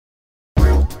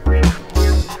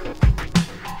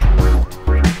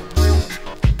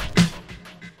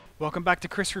Welcome back to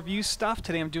Chris Reviews Stuff.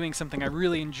 Today I'm doing something I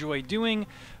really enjoy doing,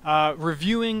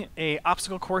 reviewing a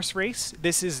obstacle course race.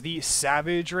 This is the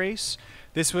Savage Race.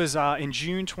 This was in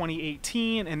June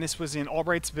 2018, and this was in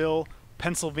Albrightsville,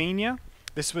 Pennsylvania.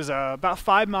 This was about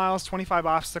 5 miles, 25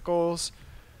 obstacles.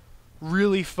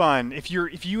 Really fun. If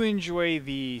you enjoy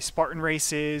the Spartan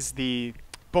races, the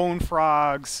Bone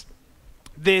Frogs,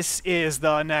 this is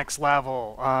the next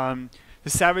level. The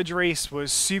Savage Race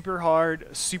was super hard,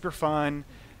 super fun,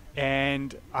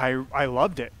 and I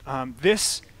loved it.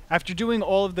 This, after doing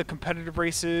all of the competitive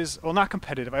races, well, not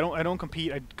competitive, I don't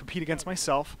compete, I compete against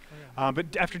myself,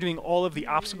 but after doing all of the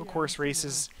obstacle course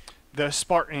races, the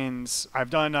Spartans, I've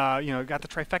done, got the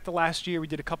trifecta last year, we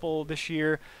did a couple this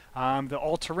year, the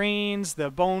all-terrains,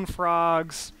 the Bone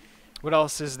Frogs, what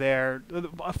else is there,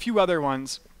 a few other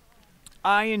ones.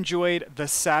 I enjoyed the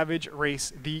Savage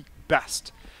Race the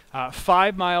best.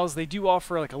 5 miles, they do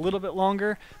offer like a little bit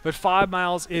longer, but 5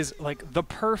 miles is like the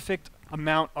perfect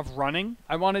amount of running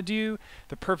I want to do,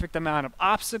 the perfect amount of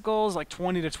obstacles, like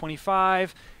 20 to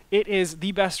 25. It is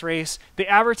the best race. They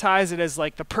advertise it as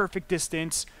like the perfect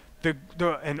distance,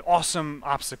 and awesome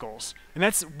obstacles. And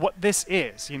that's what this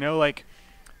is, like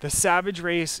the Savage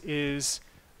Race is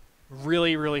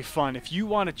really, really fun. If you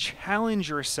want to challenge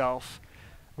yourself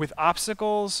with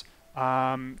obstacles,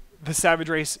 the Savage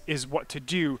Race is what to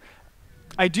do.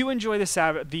 I do enjoy the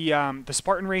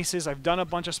Spartan races. I've done a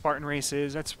bunch of Spartan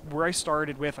races. That's where I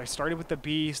started with. I started with the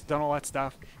Beast, done all that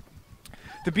stuff.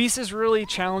 The Beast is really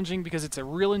challenging because it's a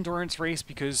real endurance race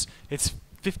because it's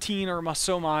 15 or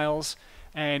so miles.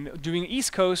 And doing the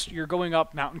East Coast, you're going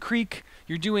up Mountain Creek.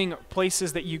 You're doing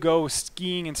places that you go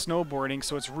skiing and snowboarding.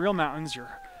 So it's real mountains.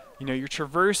 You're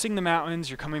traversing the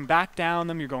mountains. You're coming back down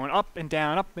them. You're going up and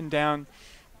down, up and down.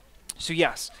 So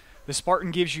yes, the Spartan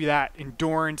gives you that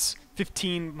endurance,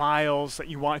 15 miles that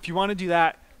you want. If you want to do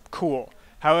that, cool.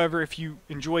 However, if you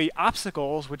enjoy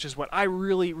obstacles, which is what I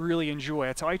really, really enjoy,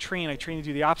 that's how I train. I train to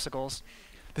do the obstacles.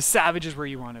 The Savage is where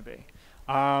you want to be.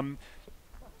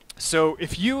 So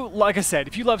if you, like I said,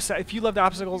 if you love the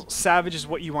obstacles, Savage is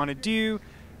what you want to do.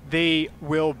 They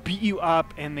will beat you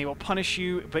up and they will punish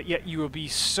you, but yet you will be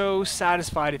so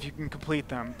satisfied if you can complete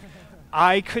them.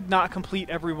 I could not complete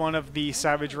every one of the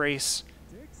Savage Race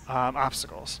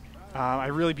obstacles. I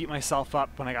really beat myself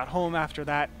up when I got home after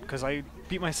that because I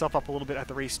beat myself up a little bit at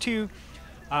the race too.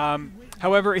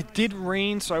 However, it did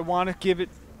rain, so I want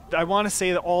to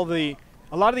say that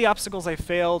a lot of the obstacles I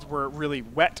failed were really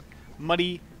wet,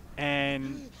 muddy,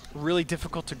 and really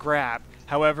difficult to grab.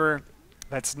 However,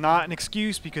 that's not an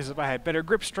excuse because if I had better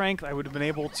grip strength, I would have been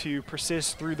able to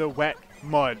persist through the wet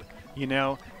mud,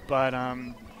 But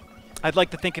I'd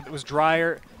like to think if it was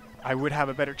drier, I would have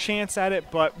a better chance at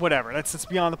it, but whatever. That's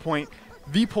beyond the point.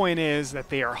 The point is that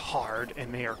they are hard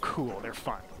and they are cool. They're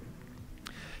fun.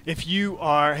 If you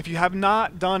have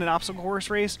not done an obstacle course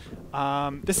race,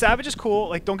 the Savage is cool.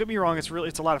 Like, don't get me wrong, it's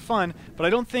a lot of fun, but I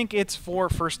don't think it's for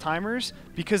first timers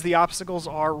because the obstacles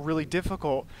are really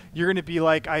difficult. You're going to be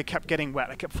like, I kept getting wet.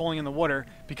 I kept falling in the water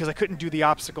because I couldn't do the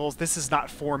obstacles. This is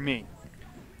not for me.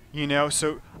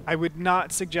 So I would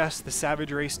not suggest the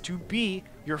Savage Race to be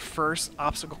your first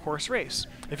obstacle course race.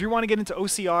 If you want to get into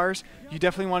OCRs, you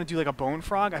definitely want to do like a Bone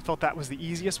Frog. I felt that was the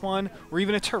easiest one, or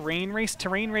even a terrain race.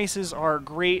 Terrain races are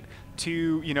great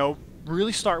to,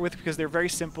 really start with because they're very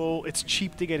simple. It's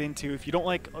cheap to get into. If you don't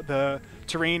like the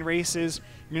terrain races,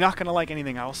 you're not going to like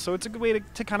anything else. So it's a good way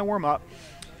to kind of warm up.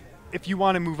 If you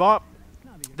want to move up,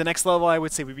 the next level I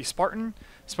would say would be Spartan.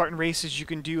 Spartan races, you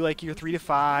can do like your 3 to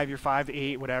 5, your 5 to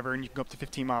 8, whatever, and you can go up to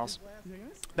 15 miles.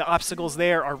 The obstacles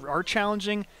there are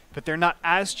challenging, but they're not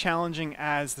as challenging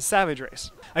as the Savage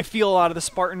Race. I feel a lot of the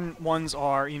Spartan ones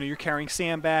are, you're carrying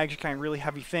sandbags, you're carrying really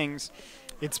heavy things.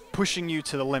 It's pushing you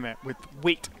to the limit with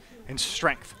weight and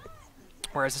strength.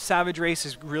 Whereas the Savage Race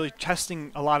is really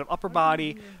testing a lot of upper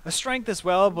body, a strength as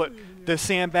well, but the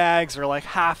sandbags are like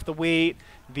half the weight.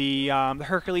 The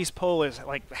Hercules pull is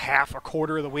like a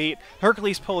quarter of the weight.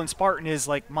 Hercules pull in Spartan is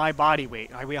like my body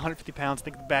weight. I weigh 150 pounds. I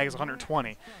think the bag is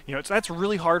 120. So that's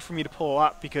really hard for me to pull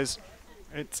up because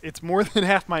it's more than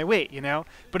half my weight.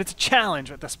 But it's a challenge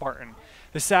with the Spartan.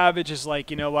 The Savage is like,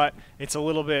 you know what? It's a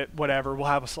little bit whatever. We'll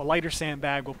have a lighter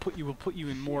sandbag. We'll put you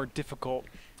in more difficult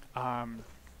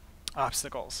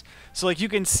obstacles. So like you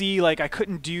can see, like I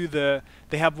couldn't do they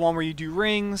have one where you do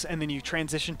rings and then you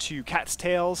transition to cat's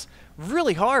tails.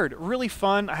 Really hard, really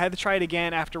fun. I had to try it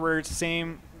again afterwards.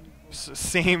 Same.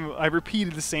 I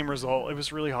repeated the same result. It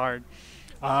was really hard.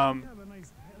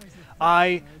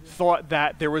 I thought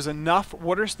that there was enough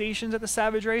water stations at the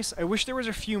Savage Race. I wish there was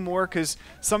a few more, because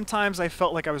sometimes I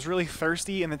felt like I was really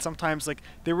thirsty, and then sometimes like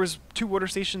there was 2 water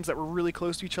stations that were really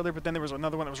close to each other, but then there was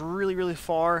another one that was really, really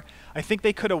far. I think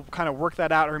they could have kind of worked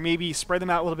that out, or maybe spread them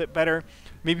out a little bit better.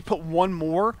 Maybe put one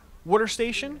more water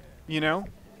station, you know?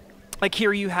 Like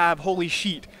here you have Holy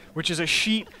Sheet, which is a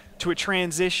sheet to a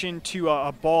transition to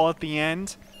a ball at the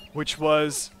end, which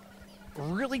was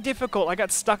really difficult. I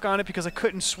got stuck on it because I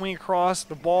couldn't swing across.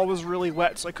 The ball was really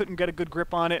wet, so I couldn't get a good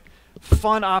grip on it.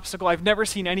 Fun obstacle. I've never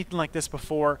seen anything like this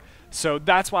before, so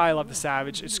that's why I love the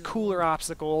Savage. It's cooler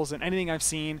obstacles than anything I've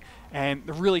seen, and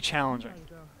they're really challenging.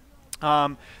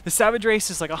 The Savage Race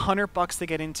is like $100 to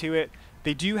get into it.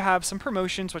 They do have some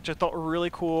promotions, which I thought were really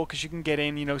cool, because you can get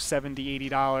in, you know, $70,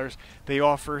 $80. They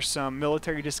offer some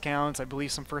military discounts, I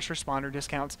believe some first responder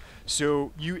discounts.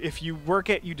 So if you work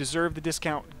it, you deserve the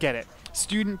discount, get it.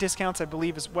 Student discounts, I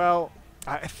believe, as well.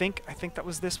 I think that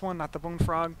was this one, not the Bone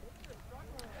Frog.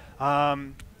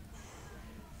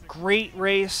 Great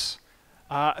race.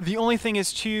 The only thing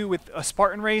is, too, with a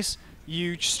Spartan race,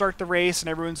 you start the race and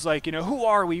everyone's like, you know, who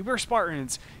are we? We're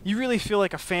Spartans. You really feel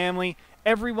like a family.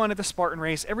 Everyone at the Spartan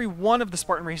race, every one of the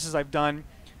Spartan races I've done,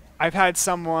 I've had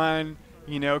someone,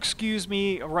 you know, excuse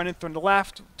me, running from the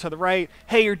left to the right.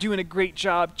 Hey, you're doing a great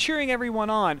job, cheering everyone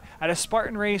on. At a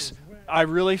Spartan race, I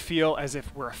really feel as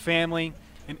if we're a family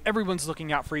and everyone's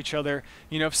looking out for each other.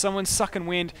 You know, if someone's sucking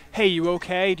wind, hey, you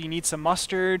okay? Do you need some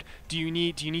mustard? Do you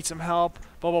need some help?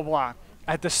 Blah, blah, blah.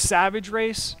 At the Savage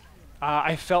race,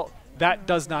 I felt that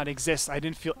does not exist. I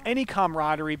didn't feel any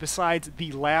camaraderie besides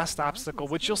the last obstacle,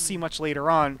 which you'll see much later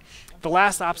on. The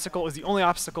last obstacle is the only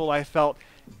obstacle I felt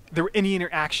there were any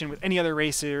interaction with any other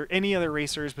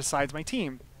racers besides my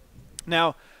team.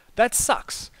 Now, that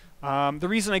sucks. The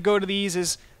reason I go to these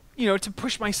is, you know, to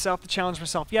push myself, to challenge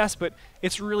myself, yes, but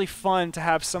it's really fun to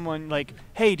have someone like,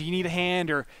 hey, do you need a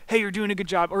hand? Or, hey, you're doing a good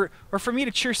job. Or for me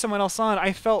to cheer someone else on,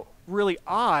 I felt really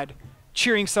odd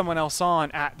cheering someone else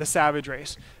on at the Savage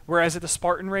race. Whereas at the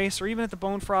Spartan race, or even at the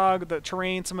Bone Frog, the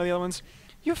Terrain, some of the other ones,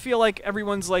 you feel like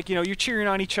everyone's like, you know, you're cheering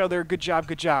on each other, good job,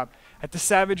 good job. At the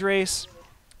Savage race,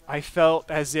 I felt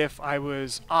as if I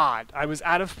was odd. I was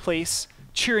out of place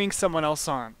cheering someone else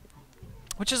on,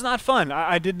 which is not fun.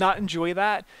 I did not enjoy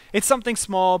that. It's something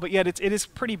small, but yet it is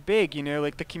pretty big, you know,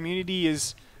 like the community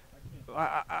is,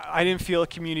 I didn't feel a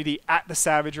community at the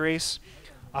Savage race.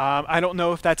 I don't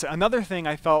know if that's another thing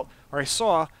I felt, or I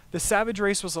saw. The Savage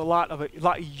race was a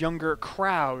lot younger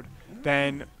crowd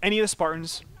than any of the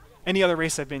Spartans, any other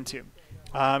race I've been to.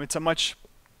 It's a much,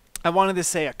 I wanted to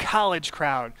say a college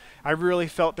crowd. I really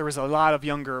felt there was a lot of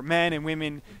younger men and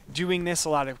women doing this, a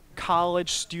lot of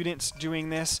college students doing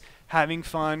this, having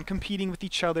fun, competing with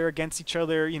each other, against each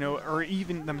other, you know, or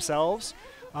even themselves.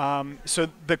 So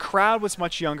the crowd was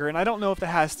much younger, and I don't know if that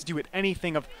has to do with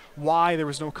anything of why there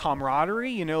was no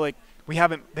camaraderie. You know, like they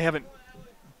haven't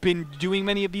been doing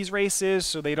many of these races,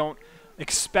 so they don't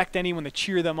expect anyone to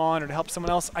cheer them on or to help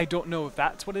someone else. I don't know if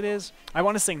that's what it is. I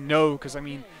want to say no, because I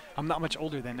mean, I'm not much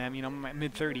older than them. You know, I'm in my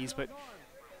mid-30s, but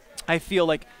I feel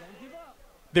like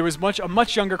there was a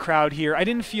much younger crowd here. I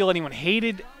didn't feel anyone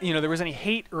hated, you know, there was any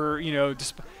hate or, you know,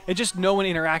 it just no one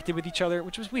interacted with each other,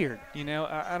 which was weird, you know.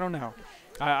 I don't know.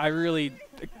 I really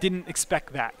didn't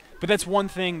expect that. But that's one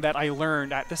thing that I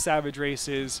learned at the Savage race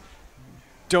is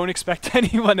don't expect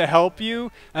anyone to help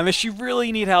you unless you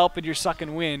really need help and you're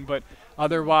sucking wind. But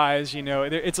otherwise, you know,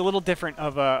 it's a little different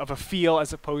of a feel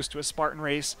as opposed to a Spartan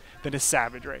race than a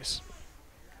Savage race.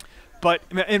 But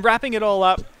in wrapping it all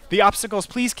up, the obstacles,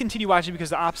 please continue watching because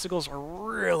the obstacles are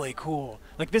really cool.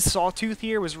 Like this sawtooth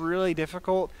here was really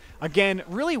difficult. Again,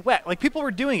 really wet. Like people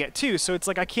were doing it too, so it's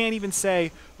like I can't even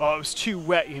say, oh, it was too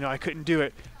wet, you know, I couldn't do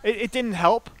it. It didn't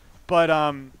help,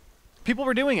 but people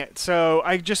were doing it, so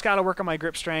I just got to work on my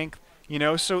grip strength, you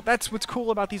know. So that's what's cool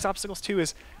about these obstacles too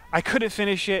is I couldn't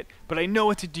finish it, but I know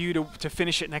what to do to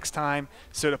finish it next time.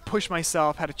 So to push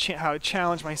myself, how to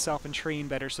challenge myself and train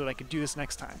better so that I could do this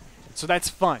next time. So that's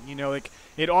fun, you know, like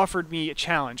it offered me a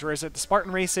challenge. Whereas at the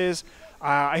Spartan races,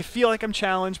 I feel like I'm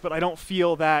challenged, but I don't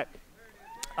feel that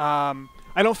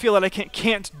I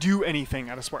can't do anything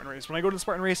at a Spartan race. When I go to the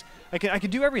Spartan race, I can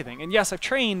do everything. And yes, I've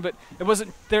trained, but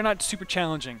they're not super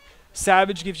challenging.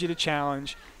 Savage gives you the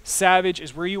challenge. Savage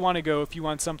is where you want to go if you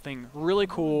want something really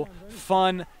cool,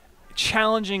 fun,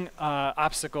 challenging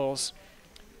obstacles.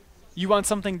 You want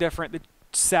something different. The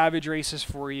Savage races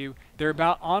for you. They're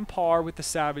about on par with the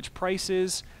Savage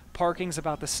prices. Parking's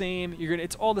about the same.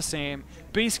 It's all the same.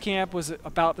 Base camp was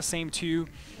about the same too.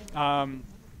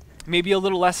 Maybe a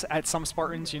little less at some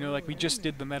Spartans. You know, like we just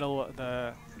did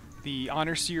the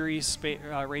honor series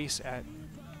race at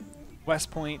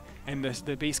West Point, and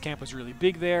the base camp was really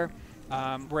big there.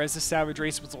 Whereas the Savage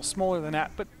Race was a little smaller than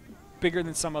that, but bigger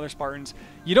than some other Spartans.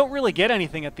 You don't really get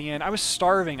anything at the end. I was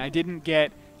starving. I didn't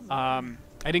get a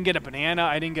banana.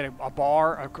 I didn't get a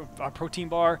bar, a protein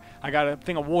bar. I got a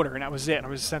thing of water, and that was it. I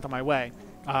was sent on my way.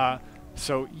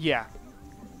 So yeah.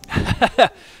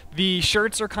 The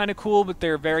shirts are kind of cool, but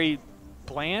they're very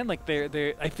bland. Like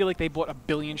I feel like they bought a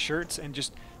billion shirts and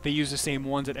just they use the same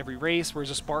ones at every race. Whereas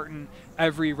a Spartan,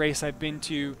 every race I've been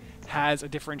to has a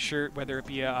different shirt, whether it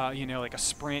be a like a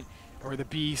sprint or the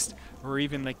Beast, or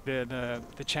even like the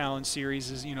challenge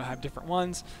series is have different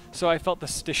ones. So I felt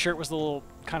the shirt was a little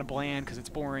kind of bland because it's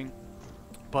boring.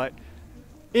 But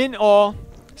in all,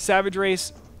 Savage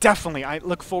Race, definitely I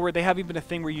look forward. They have even a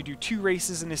thing where you do 2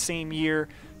 races in the same year.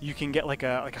 You can get like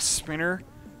a sprinter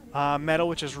medal,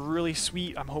 which is really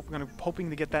sweet. I'm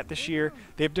hoping to get that this year.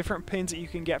 They have different pins that you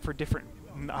can get for different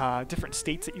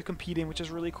states that you compete in, which is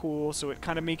really cool. So it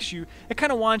kind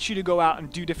of wants you to go out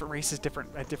and do different races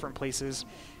at different places.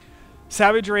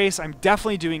 Savage Race, I'm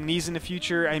definitely doing these in the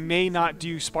future. I may not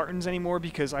do Spartans anymore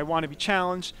because I want to be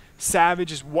challenged.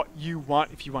 Savage is what you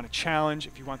want if you want a challenge,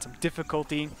 if you want some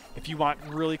difficulty, if you want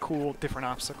really cool different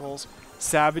obstacles.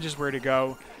 Savage is where to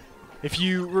go. If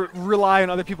you rely on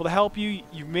other people to help you,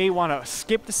 you may want to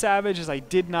skip the Savage, as I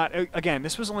did not. Again,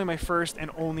 this was only my first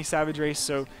and only Savage race,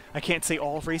 so I can't say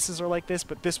all races are like this,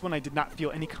 but this one I did not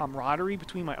feel any camaraderie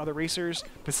between my other racers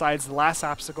besides the last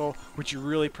obstacle, which you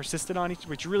really persisted on,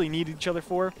 which you really needed each other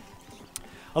for.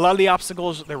 A lot of the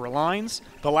obstacles, there were lines.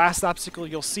 The last obstacle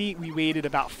you'll see, we waited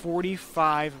about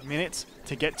 45 minutes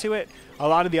to get to it. A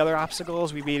lot of the other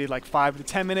obstacles, we waited like 5 to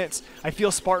 10 minutes. I feel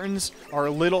Spartans are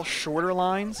a little shorter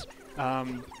lines.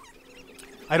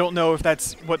 I don't know if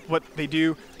that's what they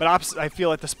do, but I feel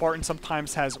like the Spartan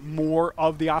sometimes has more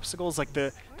of the obstacles. Like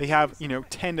they have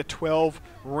 10 to 12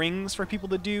 rings for people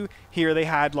to do. Here they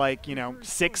had like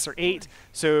 6 or 8.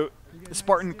 So the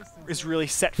Spartan is really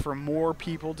set for more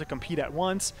people to compete at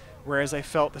once, whereas I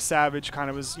felt the Savage kind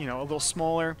of was a little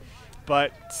smaller.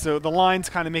 But so the lines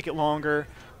kind of make it longer,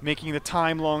 making the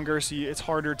time longer, so it's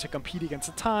harder to compete against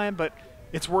the time. But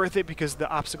it's worth it because the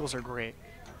obstacles are great.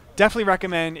 Definitely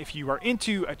recommend, if you are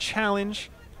into a challenge,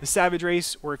 the Savage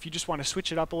Race, or if you just want to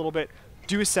switch it up a little bit,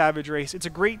 do a Savage Race. It's a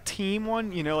great team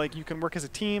one, like you can work as a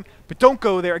team, but don't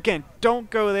go there, again, don't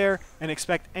go there and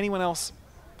expect anyone else,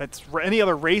 any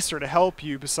other racer to help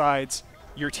you besides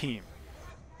your team.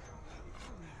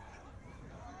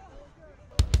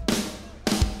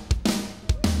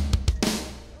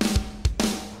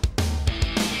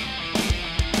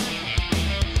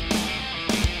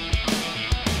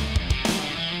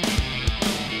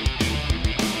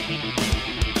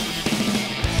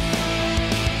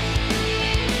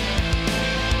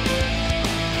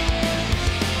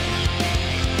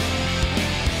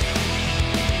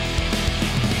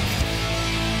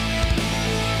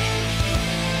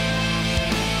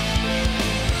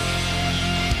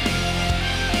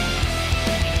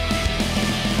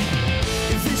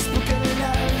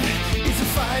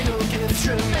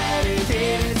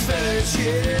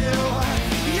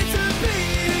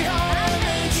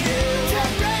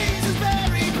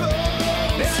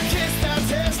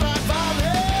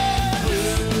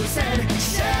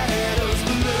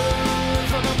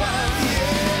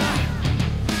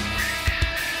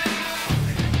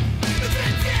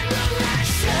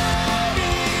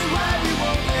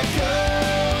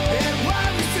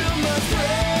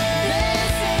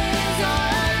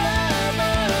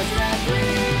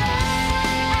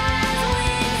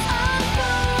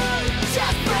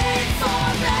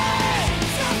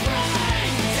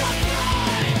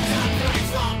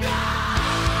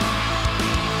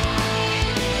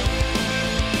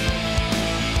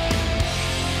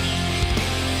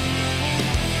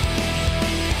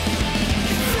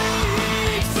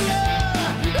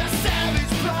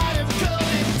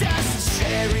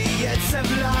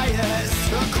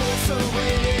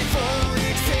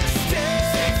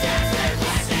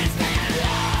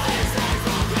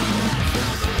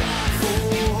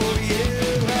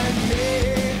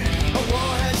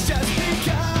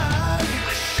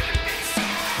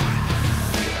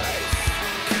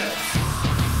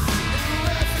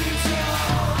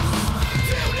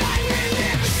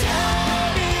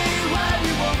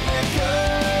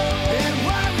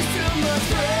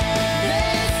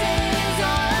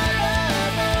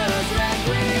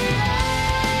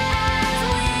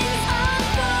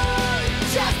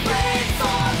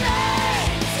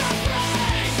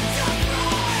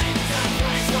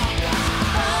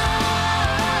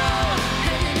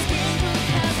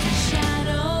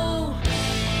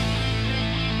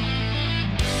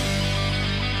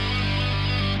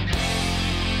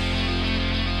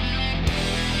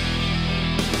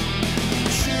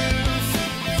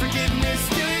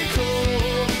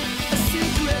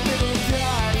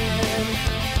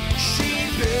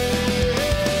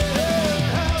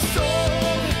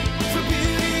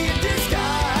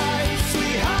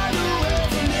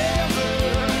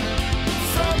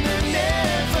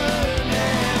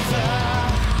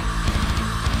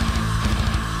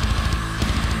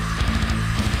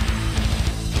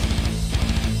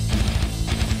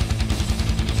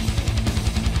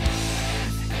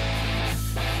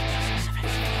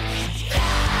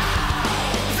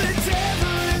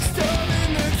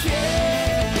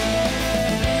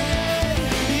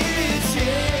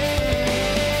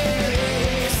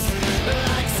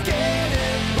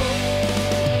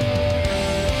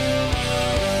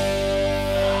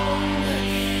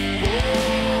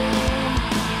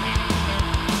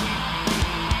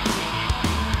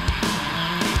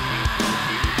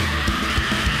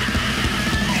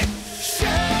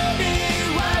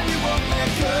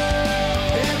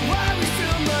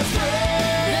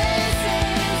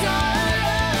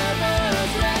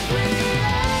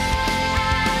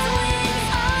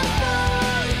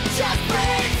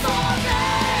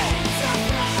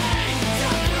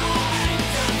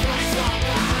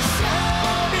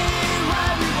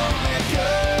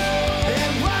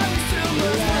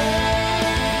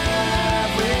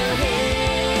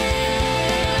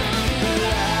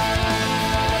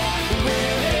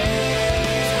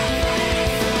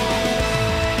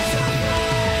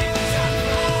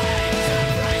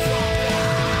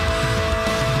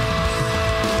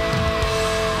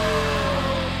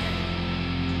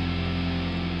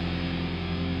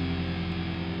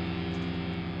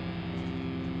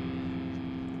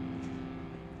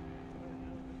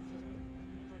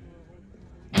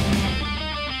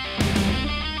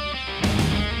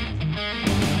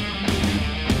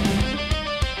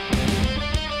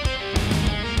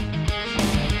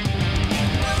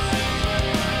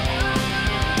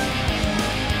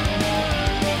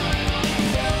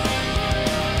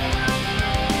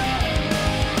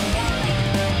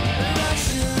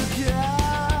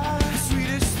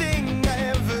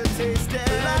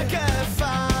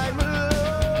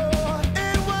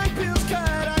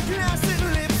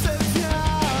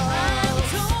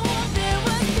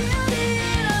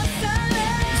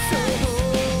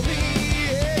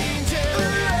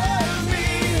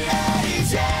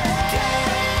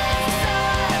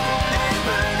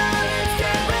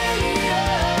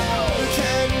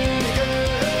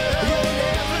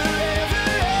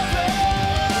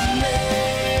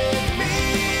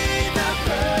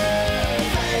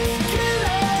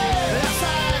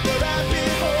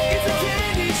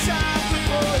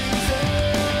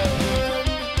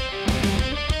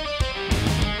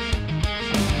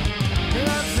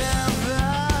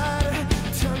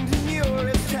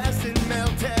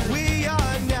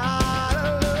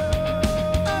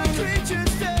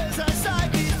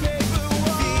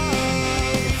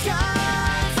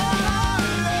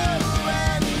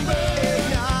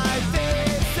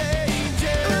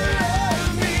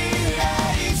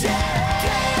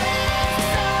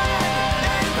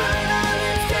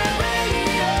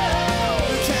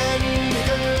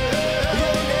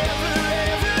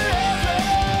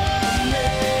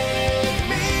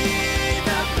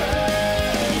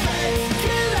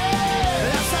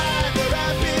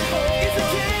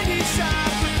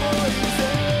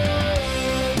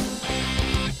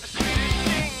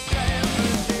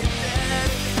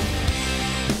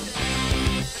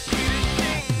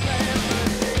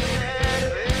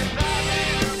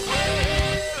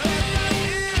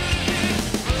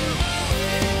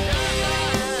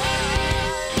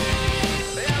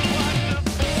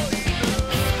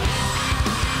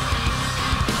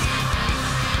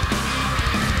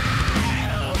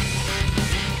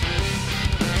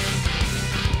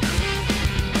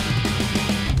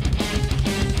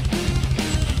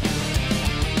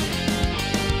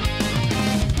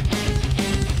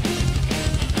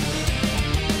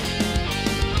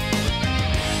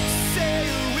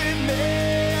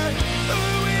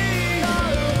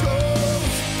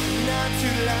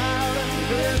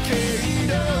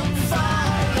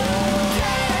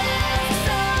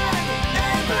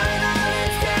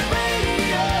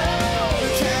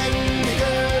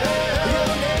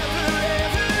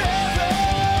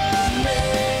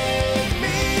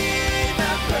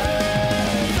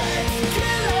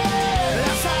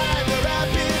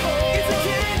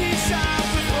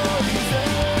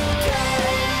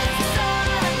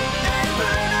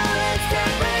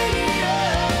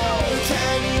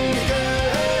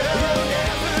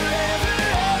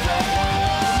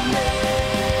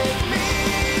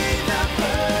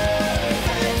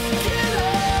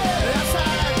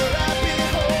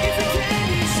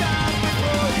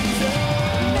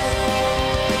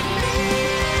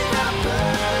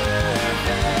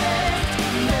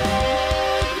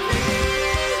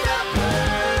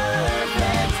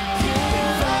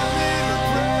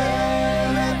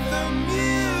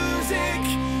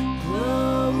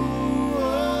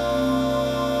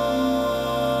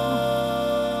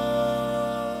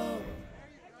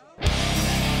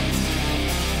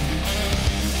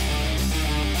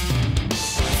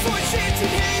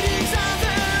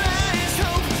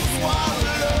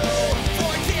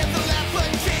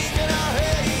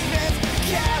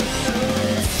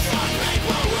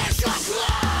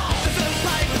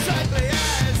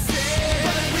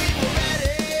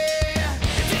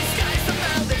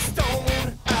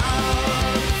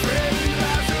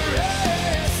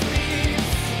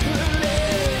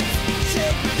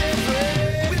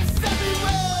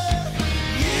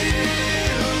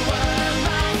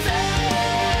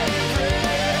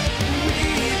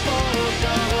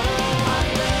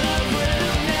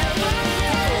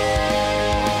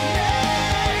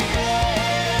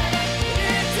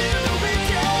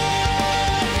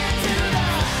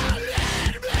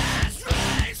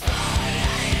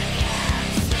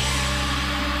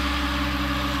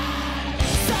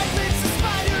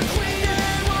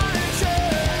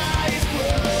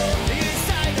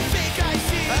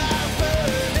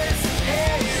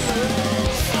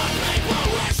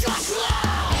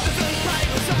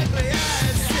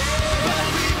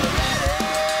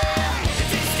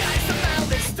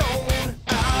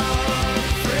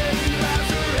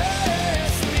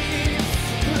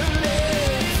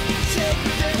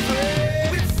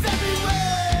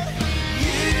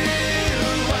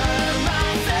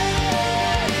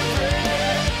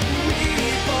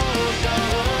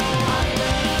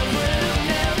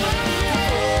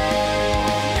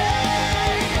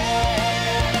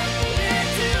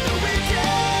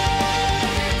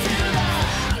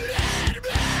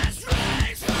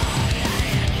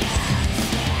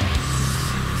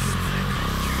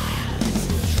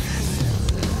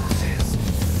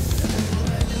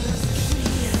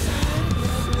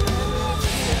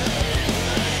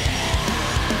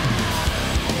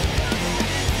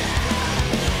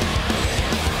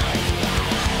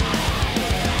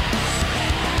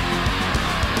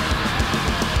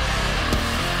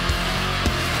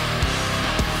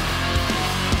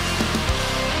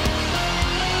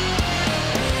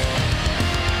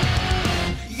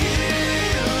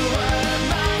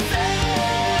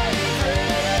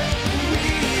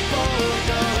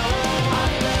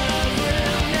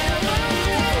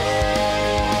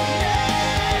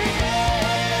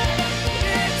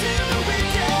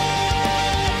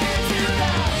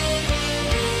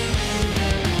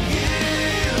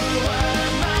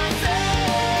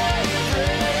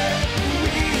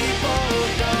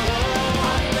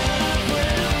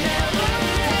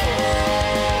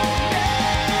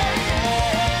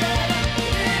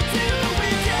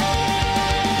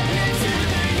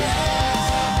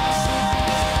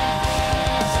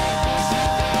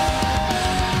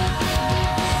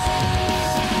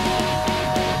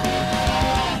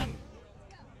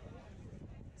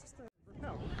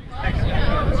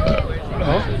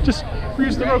 just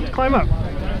use the rope to climb up.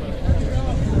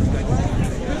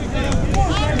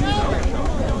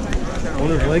 I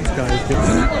wonder if legs guys get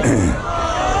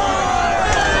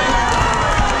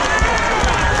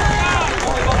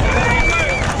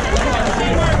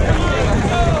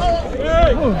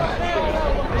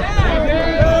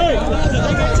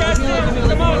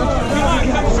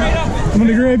I'm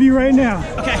gonna grab you right now.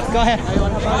 Okay, go ahead.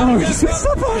 Oh, you just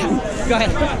stop on me. Go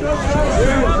ahead.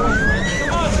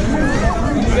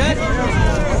 Good?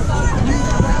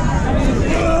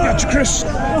 Gotcha, Chris.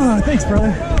 Oh, thanks,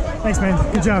 brother. Thanks, man.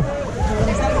 Good job. Let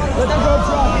them go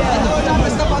drop. Yeah,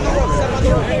 step on the rope. Step on the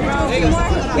rope. There you go.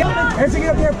 Everything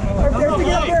up there.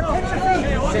 Everything up there. Pinch your feet.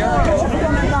 Pinch your feet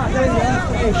on that knot. There you go.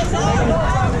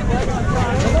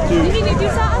 You need to do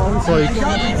something? It's like, yeah,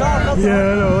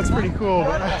 I know, it's pretty cool,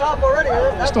 but I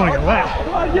just don't want to get wet.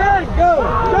 Come on, Jared. Go.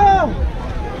 Go.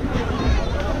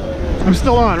 I'm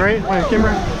still on, right? My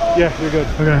camera? Yeah, you're good.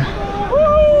 Okay.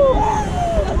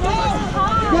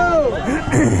 Go.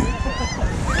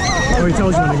 Oh, he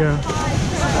tells you when to go.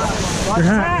 Your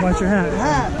hat. Watch your hat.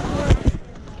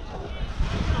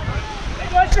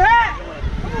 Watch your hat.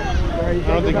 I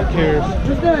don't think he cares.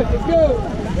 Just go.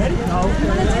 Let's go. You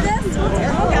want to do this?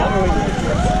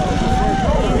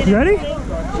 You ready? Sure,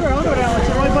 I'll go down with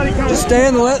you. My buddy comes. Just stay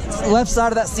on the left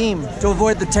side of that seam to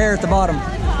avoid the tear at the bottom.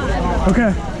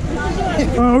 Okay.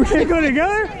 Oh, we can't go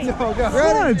together? No, go.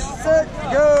 Ready, set,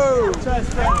 go.